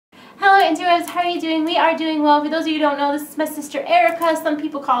interwebs, how are you doing? We are doing well. For those of you who don't know, this is my sister Erica. Some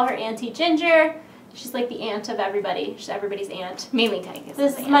people call her Auntie Ginger. She's like the aunt of everybody. She's everybody's aunt. Mainly Tychus.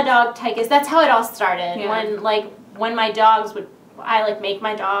 This is my dog Tychus. That's how it all started. Yeah. When my dogs would, I make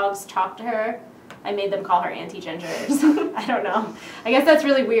my dogs talk to her. I made them call her Auntie Ginger. So, I don't know. I guess that's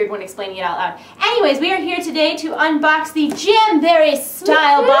really weird when explaining it out loud. Anyways, we are here today to unbox the Jamberry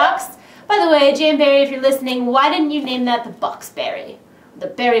Stylebox. By the way, Jamberry, if you're listening, why didn't you name that the Boxberry? The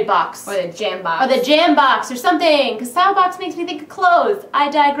berry box. Or the jam box. Or the jam box or something. Because Stylebox makes me think of clothes.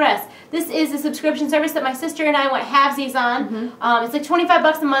 I digress. This is a subscription service that my sister and I went halvesies on. It's like 25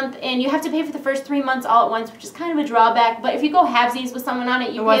 bucks a month, and you have to pay for the first 3 months all at once, which is kind of a drawback. But if you go halvesies with someone on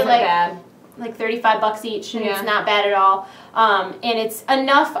it, you pay like 35 bucks each, and it's not bad at all. And it's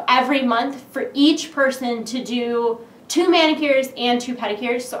enough every month for each person to do 2 manicures and 2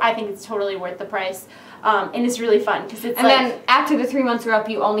 pedicures, so I think it's totally worth the price. And it's really fun because it's then after the 3 months are up,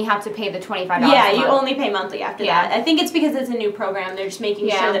 you only have to pay the $25 Yeah, a month. you only pay monthly after that. I think it's because it's a new program. They're just making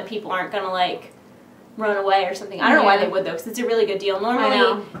sure that people aren't going to run away or something. I don't know why they would though, because it's a really good deal.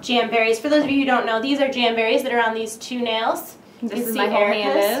 Normally, Jamberries, for those of you who don't know, these are Jamberries that are on these 2 nails. This is my whole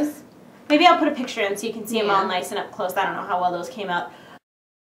hand is. Maybe I'll put a picture in so you can see them all nice and up close. I don't know how well those came out.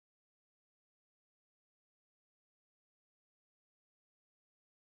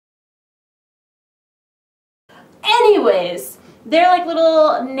 Anyways, they're like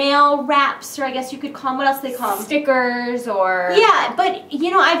little nail wraps, or I guess you could call them, what else do they call them? Stickers or... Yeah, but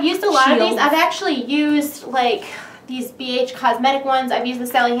you know, I've used a lot of these. I've actually used these BH cosmetic ones. I've used the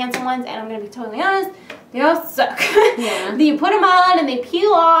Sally Hansen ones, and I'm going to be totally honest, they all suck. Yeah. You put them on and they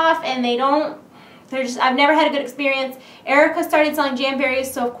peel off and they don't... I've never had a good experience. Erica started selling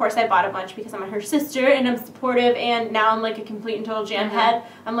Jamberries, so of course I bought a bunch because I'm her sister and I'm supportive, and now I'm like a complete and total jam head.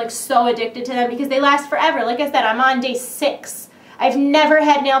 I'm like so addicted to them because they last forever. Like I said, I'm on day 6. I've never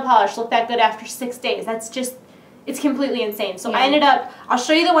had nail polish look that good after 6 days. That's just, it's completely insane. So I ended up, I'll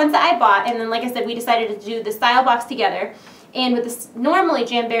show you the ones that I bought, and then like I said, we decided to do the Stylebox together. And with this, normally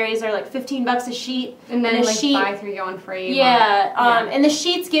Jamberries are like 15 bucks a sheet. And then buy 3 going free. Yeah, and the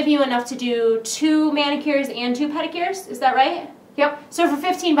sheets give you enough to do 2 manicures and 2 pedicures. Is that right? Yep. So for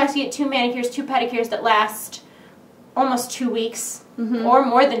 15 bucks you get 2 manicures, 2 pedicures that last almost 2 weeks. Or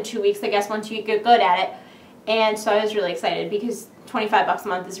more than 2 weeks, I guess, once you get good at it. And so I was really excited because 25 bucks a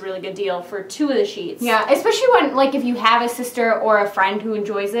month is a really good deal for 2 of the sheets. Yeah, especially when, if you have a sister or a friend who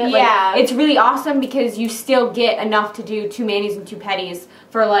enjoys it. Yeah. It's really awesome because you still get enough to do 2 manis and 2 pedis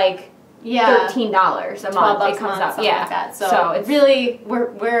for, $13 a month. It comes up, like that. So it's really,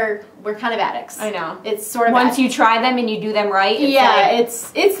 we're kind of addicts. I know. It's sort of once you try them and you do them right.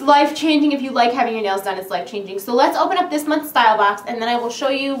 It's life changing. If you like having your nails done, it's life changing. So let's open up this month's Stylebox, and then I will show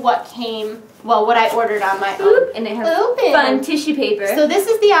you what came. Well, what I ordered on my own. And it has fun tissue paper. So this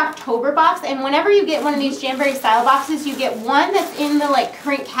is the October box, and whenever you get one of these Jamberry style boxes, you get one that's in the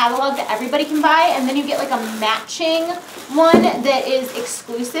current catalog that everybody can buy, and then you get a matching one that is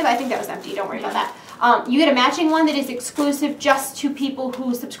exclusive. I think that was empty. Don't worry about that. You get a matching one that is exclusive just to people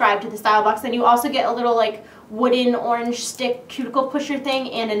who subscribe to the Stylebox. Then you also get a little wooden orange stick cuticle pusher thing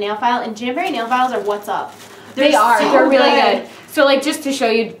and a nail file. And Jamberry nail files are what's up. They're really good. So just to show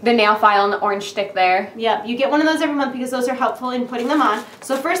you the nail file and the orange stick there. Yep, you get one of those every month because those are helpful in putting them on.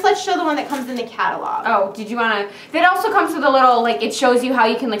 So first let's show the one that comes in the catalog. Oh, did you want to... That also comes with a little, it shows you how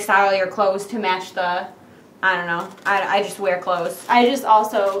you can style your clothes to match the... I don't know. I just wear clothes. I just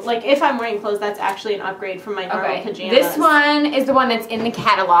also, if I'm wearing clothes, that's actually an upgrade from my normal pajamas. This one is the one that's in the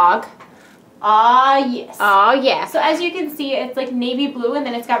catalog. Ah, yes. Oh, yeah. So as you can see, it's navy blue, and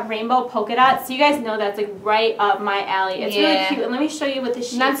then it's got rainbow polka dots. So you guys know that's right up my alley. It's really cute. And let me show you what the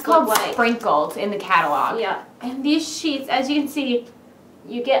sheets look like. That's called Sprinkled in the catalog. Yeah. And these sheets, as you can see,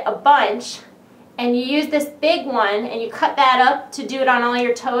 you get a bunch, and you use this big one, and you cut that up to do it on all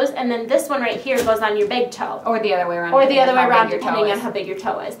your toes, and then this one right here goes on your big toe. Or the other way around. Or the other way around, depending on how big your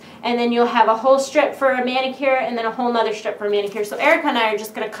toe is. And then you'll have a whole strip for a manicure, and then a whole nother strip for a manicure. So Erica and I are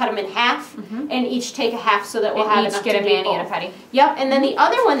just going to cut them in half, and each take a half so that we'll have enough to do both. Each get a mani and a pedi. Yep, and then the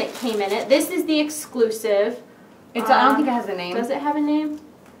other one that came in it, this is the exclusive. I don't think it has a name. Does it have a name?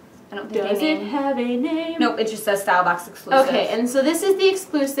 I don't think Does it have a name? Nope, it just says Stylebox exclusive. Okay, and so this is the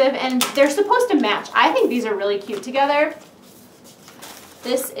exclusive, and they're supposed to match. I think these are really cute together.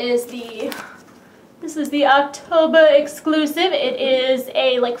 This is the October exclusive. It is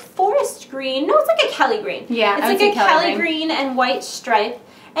a forest green. No, it's like a Kelly green. Yeah, it's like a Kelly green and white stripe.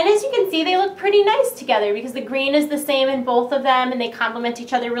 And as you can see, they look pretty nice together because the green is the same in both of them, and they complement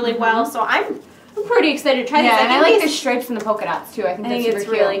each other really well. So I'm pretty excited to try this. And I like the stripes and the polka dots too. I think that's super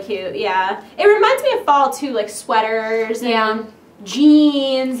cute. Really cute. Yeah, it reminds me of fall too, like sweaters. And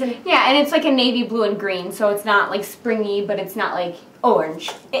jeans. Yeah, and it's like a navy blue and green, so it's not like springy, but it's not like orange.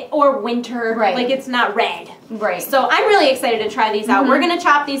 Or winter. Right. Like it's not red. Right. So I'm really excited to try these out. We're going to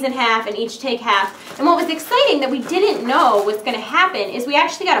chop these in half and each take half. And what was exciting that we didn't know was going to happen is we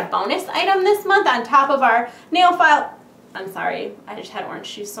actually got a bonus item this month on top of our nail file. I'm sorry, I just had orange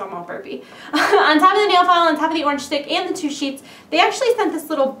shoes, so I'm all burpy. On top of the nail file, on top of the orange stick, and the 2 sheets, they actually sent this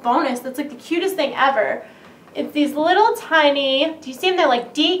little bonus that's like the cutest thing ever. It's these little tiny, do you see them? They're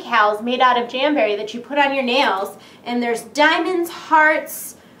like decals made out of Jamberry that you put on your nails. And there's diamonds,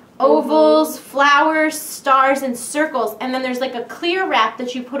 hearts, ovals, flowers, stars, and circles. And then there's like a clear wrap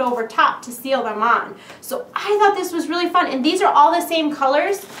that you put over top to seal them on. So I thought this was really fun. And these are all the same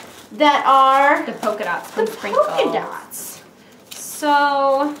colors that are the polka dots. The polka dots.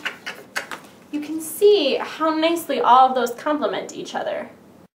 So you can see how nicely all of those complement each other.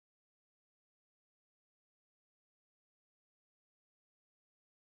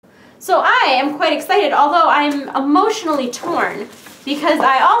 So I am quite excited, although I'm emotionally torn, because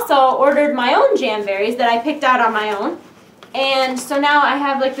I also ordered my own Jamberries that I picked out on my own. And so now I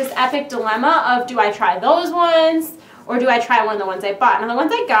have like this epic dilemma of, do I try those ones or do I try one of the ones I bought? And the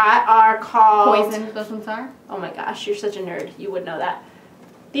ones I got are called... Poisoned, those ones are? Oh my gosh, you're such a nerd. You would know that.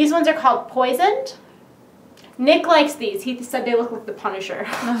 These ones are called Poisoned. Nick likes these. He said they look like the Punisher.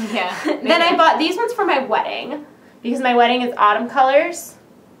 Oh yeah. Then I bought these ones for my wedding, because my wedding is autumn colors.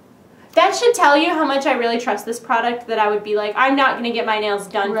 That should tell you how much I really trust this product, that I would be like, I'm not going to get my nails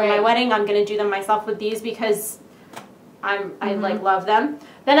done for my wedding. I'm going to do them myself with these because I like love them.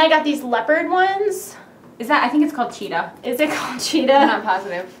 Then I got these leopard ones. I think it's called Cheetah. Is it called Cheetah? I'm not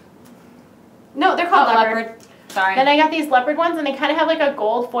positive. No, they're called leopard. Sorry. Then I got these leopard ones, and they kind of have like a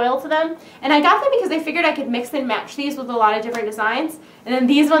gold foil to them. And I got them because I figured I could mix and match these with a lot of different designs. And then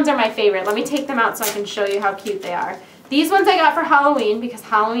these ones are my favorite. Let me take them out so I can show you how cute they are. These ones I got for Halloween because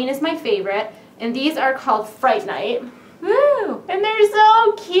Halloween is my favorite. And these are called Fright Night. Woo! And they're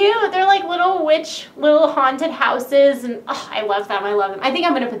so cute. They're like little little haunted houses. And oh, I love them. I love them. I think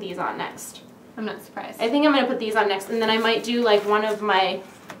I'm going to put these on next. I'm not surprised. I think I'm going to put these on next. And then I might do like one of my...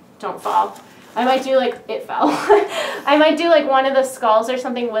 Don't fall. I might do like... It fell. I might do like one of the skulls or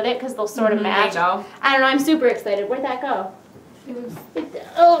something with it because they'll sort of match. There you go. I don't know. I'm super excited. Where'd that go?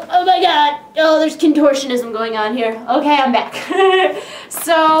 Oh my god. Oh, there's contortionism going on here. Okay, I'm back.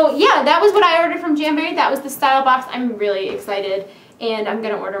 So, yeah, that was what I ordered from Jamberry. That was the Stylebox. I'm really excited. And I'm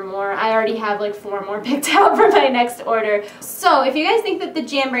going to order more. I already have like 4 more picked out for my next order. So if you guys think that the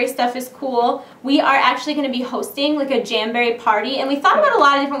Jamberry stuff is cool, we are actually going to be hosting like a Jamberry party. And we thought about a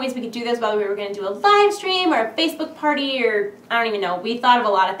lot of different ways we could do this, whether we were going to do a live stream or a Facebook party or I don't even know. We thought of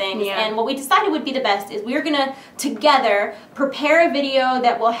a lot of things. Yeah. And what we decided would be the best is we are going to together prepare a video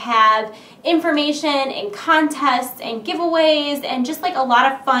that will have information and contests and giveaways and just like a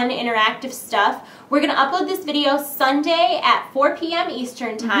lot of fun interactive stuff. We're going to upload this video Sunday at 4 p.m.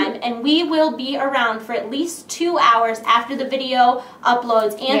 Eastern Time, and we will be around for at least 2 hours after the video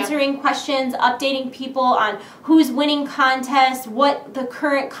uploads, answering questions, updating people on who's winning contests, what the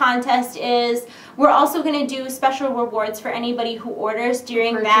current contest is. We're also going to do special rewards for anybody who orders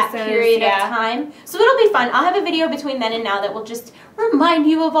during that period of time. So it'll be fun. I'll have a video between then and now that will just remind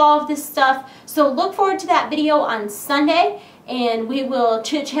you of all of this stuff. So look forward to that video on Sunday, and we will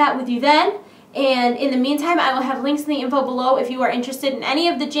chit-chat with you then. And in the meantime, I will have links in the info below if you are interested in any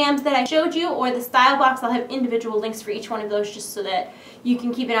of the jams that I showed you or the Stylebox. I'll have individual links for each one of those just so that you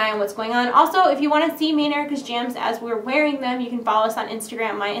can keep an eye on what's going on. Also, if you want to see me and Erica's jams as we're wearing them, you can follow us on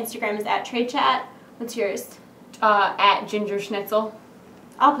Instagram. My Instagram is @TradeChat. What's yours? @GingerSchnitzel.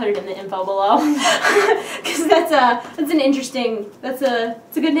 I'll put it in the info below because that's an interesting. It's a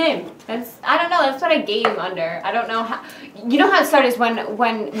good name. I don't know. That's what I gave under. I don't know how. You know how it started is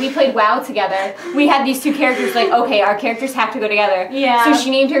when we played WoW together. We had these 2 characters. Like, okay, our characters have to go together. Yeah. So she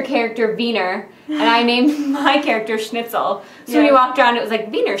named her character Wiener, and I named my character Schnitzel. So when we walked around, it was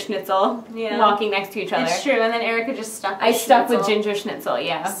like Wiener Schnitzel walking next to each other. It's true. And then Erica just stuck. I stuck with Ginger Schnitzel.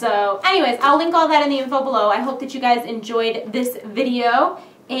 Yeah. So, anyways, I'll link all that in the info below. I hope that you guys enjoyed this video.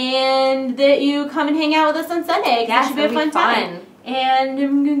 And that you come and hang out with us on Sunday. Yeah, it should be a fun time. And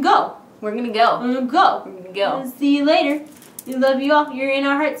I'm going to go. We're going to go. We're going to go. We're going to go. See you later. We love you all. You're in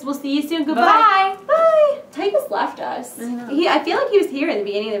our hearts. We'll see you soon. Goodbye. Bye. Bye. Titus left us. I feel like he was here in the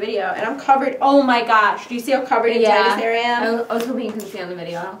beginning of the video. And I'm covered. Oh my gosh. Do you see how covered in Titus hair I am? I was hoping you could see on the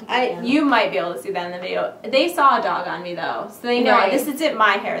video. I don't think you can. You might be able to see that in the video. They saw a dog on me though. So they know this isn't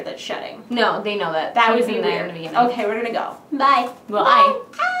my hair that's shedding. No, they know that. That was in there in the beginning. Okay, we're going to go. Bye. Bye. Bye.